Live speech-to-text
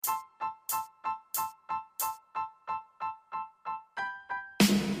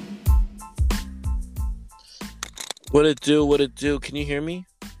What it do? What it do? Can you hear me?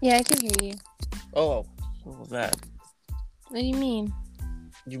 Yeah, I can hear you. Oh, what was that? What do you mean?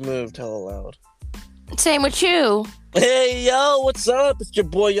 You moved hella loud. Same with you. Hey, yo, what's up? It's your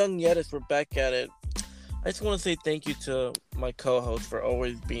boy Young Yetis. We're back at it. I just want to say thank you to my co-host for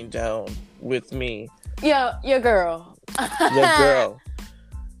always being down with me. Yo, your girl.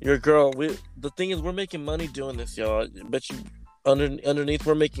 Your girl. The thing is, we're making money doing this, y'all. I bet you underneath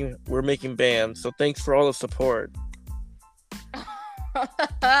we're making bands. So thanks for all the support. When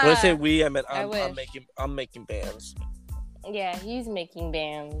I say we, I meant I'm making bands. Yeah, he's making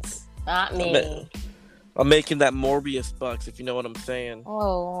bands, not me. I'm making that Morbius bucks, if you know what I'm saying.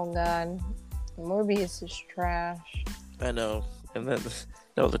 Oh God, Morbius is trash. I know, and then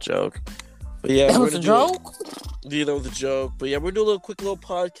that was a joke. But yeah, that was a joke. That was a joke. But yeah, we're doing a quick little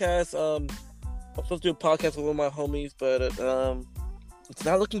podcast. I'm supposed to do a podcast with one of my homies, but it's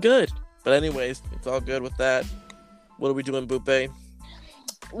not looking good. But anyways, it's all good with that. What are we doing, Bupe?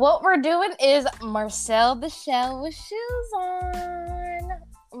 What we're doing is Marcel the Shell with Shoes On.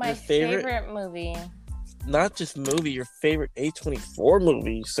 My favorite movie. Not just movie, your favorite A24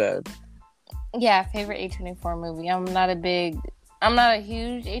 movie, you said. Yeah, favorite A24 movie. I'm not a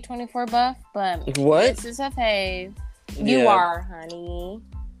huge A24 buff, but what? This is a fave. You are, honey.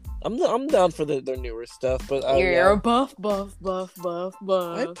 I'm down for their newer stuff, but you're a buff.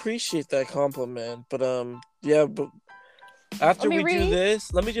 I appreciate that compliment, but but after we do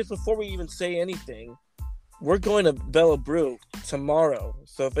this, before we even say anything, we're going to Bella Brew tomorrow.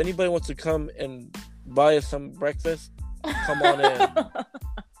 So if anybody wants to come and buy us some breakfast, come on in.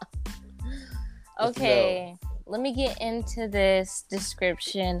 Okay, let me get into this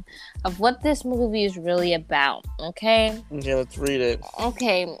description of what this movie is really about, okay? Yeah, let's read it.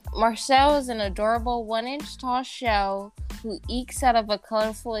 Okay, Marcel is an adorable 1-inch tall shell who ekes out of a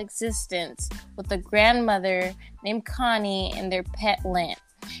colorful existence with a grandmother named Connie and their pet Lynn.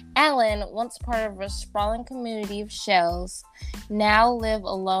 Alan, once part of a sprawling community of shells, now live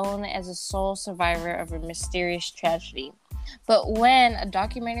alone as a sole survivor of a mysterious tragedy. But when a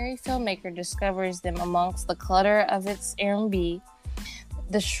documentary filmmaker discovers them amongst the clutter of its R&B,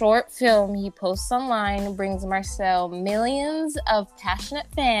 the short film he posts online brings Marcel millions of passionate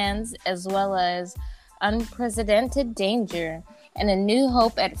fans as well as unprecedented danger and a new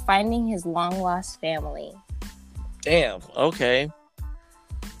hope at finding his long-lost family. Damn, okay.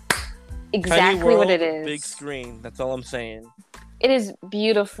 Exactly what it is. Big screen, that's all I'm saying. It is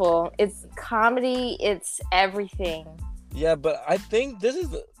beautiful. It's comedy, it's everything. Yeah, but I think this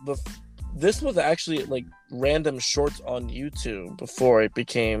is this was actually like random shorts on YouTube before it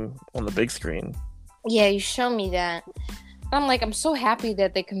became on the big screen. Yeah, you showed me that. I'm so happy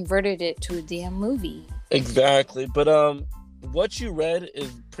that they converted it to a damn movie. Exactly, but what you read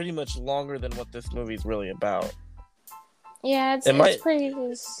is pretty much longer than what this movie is really about. Yeah, it's pretty.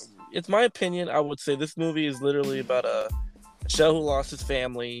 It's my opinion. I would say this movie is literally about a shell who lost his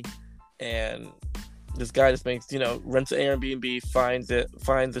family, and this guy just rents an Airbnb, finds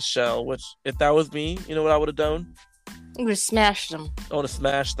a shell. Which, if that was me, you know what I would have done? You would have smashed him. I would have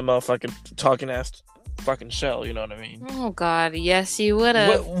smashed the motherfucking talking ass fucking shell. You know what I mean? Oh God, yes, you would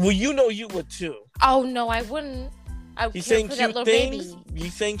have. Well, you would too. Oh no, I wouldn't. He's saying cute things. You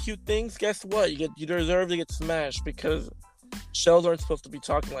saying cute things? Guess what? You deserve to get smashed because shells aren't supposed to be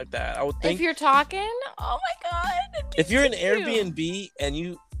talking like that. I would think if you're talking, oh my God. If you're in Airbnb and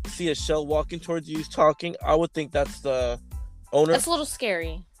you see a shell walking towards you talking, I would think that's the owner. That's a little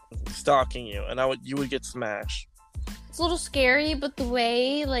scary. Stalking you, and you would get smashed. It's a little scary, but the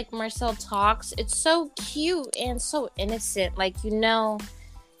way Marcel talks, it's so cute and so innocent.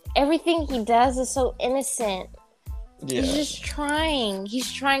 Everything he does is so innocent. Yeah. He's just trying.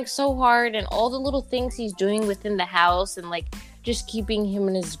 He's trying so hard, and all the little things he's doing within the house, and just keeping him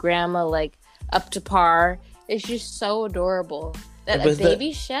and his grandma up to par. It's just so adorable. A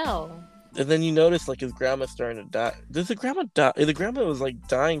baby shell. And then you notice his grandma's starting to die. Does the grandma die? The grandma was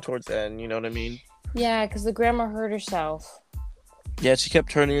dying towards the end. You know what I mean? Yeah, because the grandma hurt herself. Yeah, she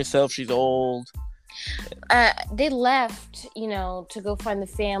kept hurting herself. She's old. They left, to go find the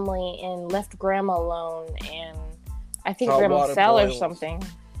family, and left grandma alone, and I think grandma fell or something.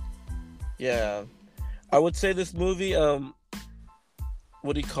 Yeah, I would say this movie.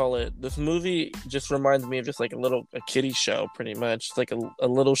 What do you call it? This movie just reminds me of just a kiddie show, pretty much. It's a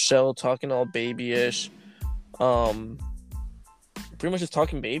little shell talking all babyish. Pretty much just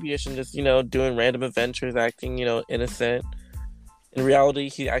talking babyish and just, doing random adventures, acting, innocent. In reality,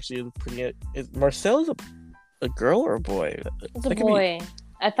 he actually is pretty... Marcel is a girl or a boy? It's a boy.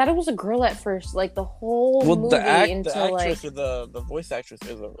 I thought it was a girl at first, like the whole movie. The until actress or the voice actress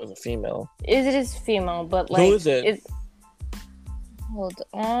is a female. It is female, but like who is it? Hold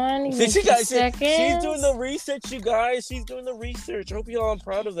on. See, she's doing the research, you guys. She's doing the research. I hope y'all are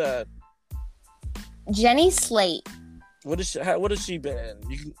proud of that. Jenny Slate. What has she been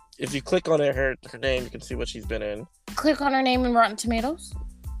in? If you click on her name, you can see what she's been in. Click on her name in Rotten Tomatoes.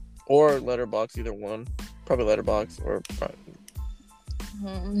 Or Letterboxd, either one. Probably Letterboxd or.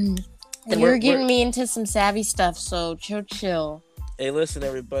 You're getting me into some savvy stuff, so chill. Hey, listen,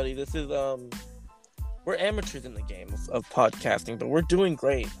 everybody. This is we're amateurs in the game of podcasting, but we're doing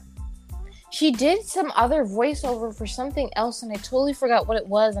great. She did some other voiceover for something else, and I totally forgot what it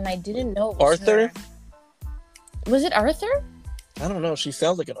was, and I didn't know it was Arthur. Her. Was it Arthur? I don't know. She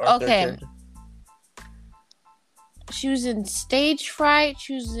sounds like an Arthur character. She was in Stage Fright.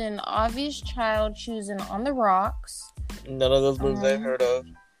 She was in Obvious Child. She was in On the Rocks. None of those movies I've heard of.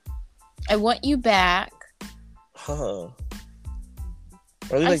 I Want You Back. Huh. Are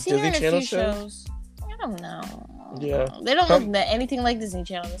they like Disney Channel shows? I don't know. Yeah. They don't look anything like Disney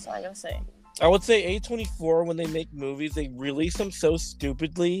Channel. That's all I gotta say. I would say A24, when they make movies, they release them so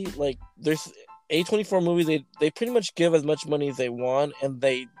stupidly. Like, there's A24 movies, they pretty much give as much money as they want, and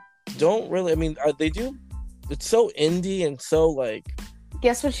they don't really. I mean, they do. It's so indie and so like.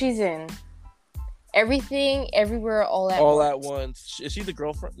 Guess what she's in? Everything, Everywhere, All at Once. Is she the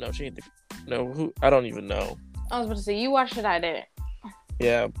girlfriend? No, she ain't who? I don't even know. I was about to say, you watched it, I didn't.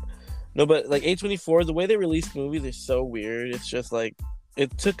 Yeah. No, but like A24, the way they release movies is so weird. It's just like,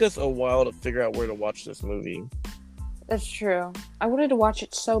 it took us a while to figure out where to watch this movie. That's true. I wanted to watch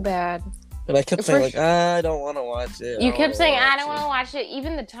it so bad. And I kept saying, I don't want to watch it. You kept saying, I don't want to watch it.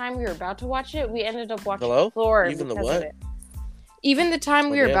 Even the time we were about to watch it, we ended up watching Thor. Even the what? Even the time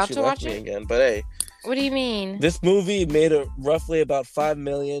we were about to watch it. Again. But hey. What do you mean? This movie made roughly about $5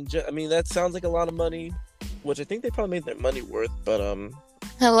 million. I mean, that sounds like a lot of money, which I think they probably made their money worth, but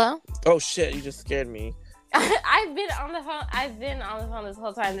Hello? Oh shit, you just scared me. I've been on the phone this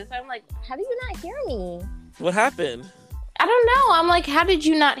whole time. I'm like, how do you not hear me? What happened? I don't know. I'm like, how did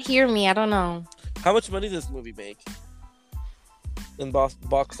you not hear me? I don't know. How much money does this movie make in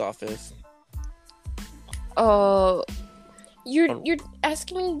box office? You're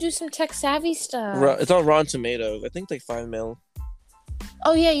asking me to do some tech savvy stuff. It's on Rotten Tomatoes. I think like 5 mil.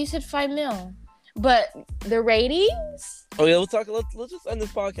 Oh yeah, you said 5 mil. But the ratings? Oh yeah, let's just end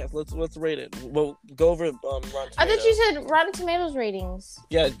this podcast. Let's rate it. We'll go over Rotten Tomatoes. I thought you said Rotten Tomatoes ratings.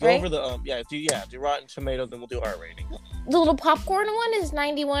 Yeah, go over the do Rotten Tomatoes, then we'll do our rating. The little popcorn one is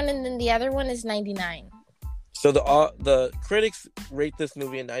 91, and then the other one is 99. So the critics rate this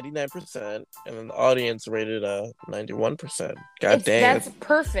movie at 99%, and then the audience rated 91%. God damn, that's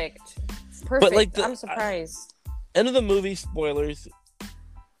perfect. It's perfect. But like I'm surprised. End of the movie, spoilers.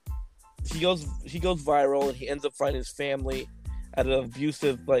 He goes viral, and he ends up finding his family at an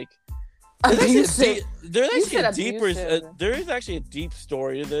abusive like. There is actually a deep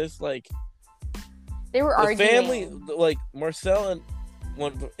story to this. Like, they were arguing. Family, like Marcel and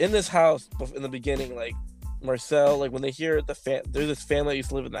in this house in the beginning, like Marcel, like when they hear there's this family that used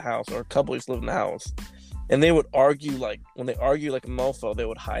to live in the house, or a couple used to live in the house, and they would argue like when they argue like a mofo, they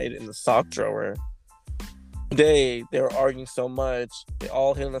would hide in the sock drawer. They were arguing so much, they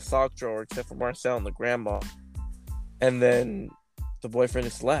all hid in the sock drawer except for Marcel and the grandma. And then the boyfriend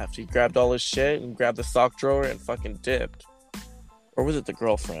just left. He grabbed all his shit and grabbed the sock drawer and fucking dipped. Or was it the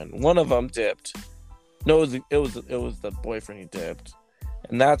girlfriend? One of them dipped. No, it was the boyfriend who dipped,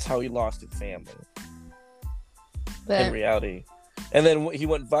 and that's how he lost his family. In reality, and then he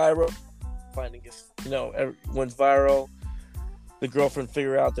went viral, finding went viral. The girlfriend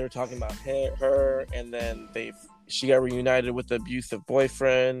figured out they were talking about her, and then she got reunited with the abusive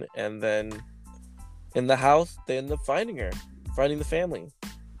boyfriend, and then in the house they ended up finding the family,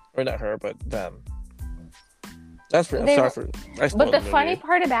 or not her, but them. But the funny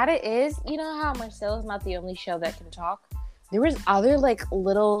part about it is, you know how Marcel is not the only show that can talk. There was other like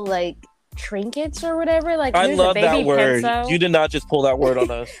little like trinkets or whatever. Like I love that word. You did not just pull that word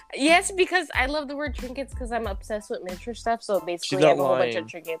on us. Yes, because I love the word trinkets because I'm obsessed with miniature stuff. So basically, I have a whole bunch of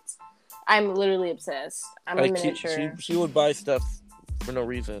trinkets. I'm literally obsessed. I'm a miniature. She would buy stuff for no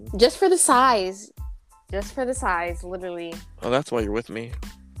reason. Just for the size. Literally. Oh, that's why you're with me.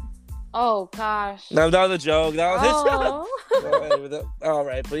 Oh gosh. No, that was a joke. That was a joke. All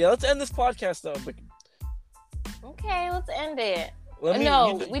right, but yeah, let's end this podcast though. Okay, let's end it. We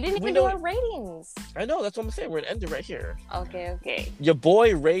didn't even do our ratings. I know, that's what I'm saying. We're gonna end it right here. Okay. Your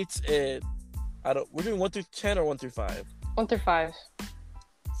boy rates it. We're doing 1 through 10 or 1 through 5. 1 through 5.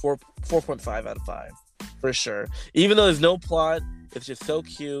 4.5 out of 5 for sure. Even though there's no plot, It's just so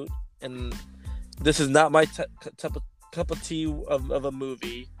cute, and this is not my cup of tea of a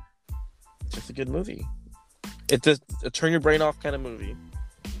movie. It's just a good movie. It's just a turn your brain off kind of movie.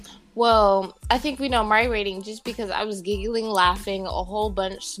 Well, I think we know my rating just because I was giggling, laughing, a whole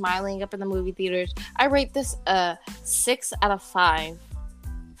bunch, smiling up in the movie theaters. I rate this a 6 out of 5.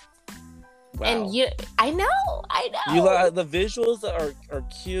 Wow. And I know. You the visuals are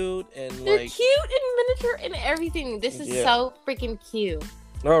cute and they're cute and miniature and everything. This is so freaking cute.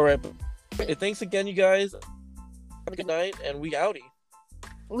 All right, thanks again, you guys. Have a good night, and we outie.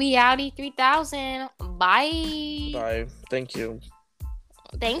 We outie 3000. Bye. Bye. Thank you.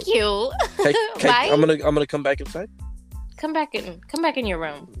 Thank you. Hey, Bye. I'm gonna come back inside. Come back in your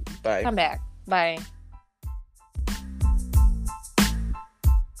room. Bye. Come back. Bye.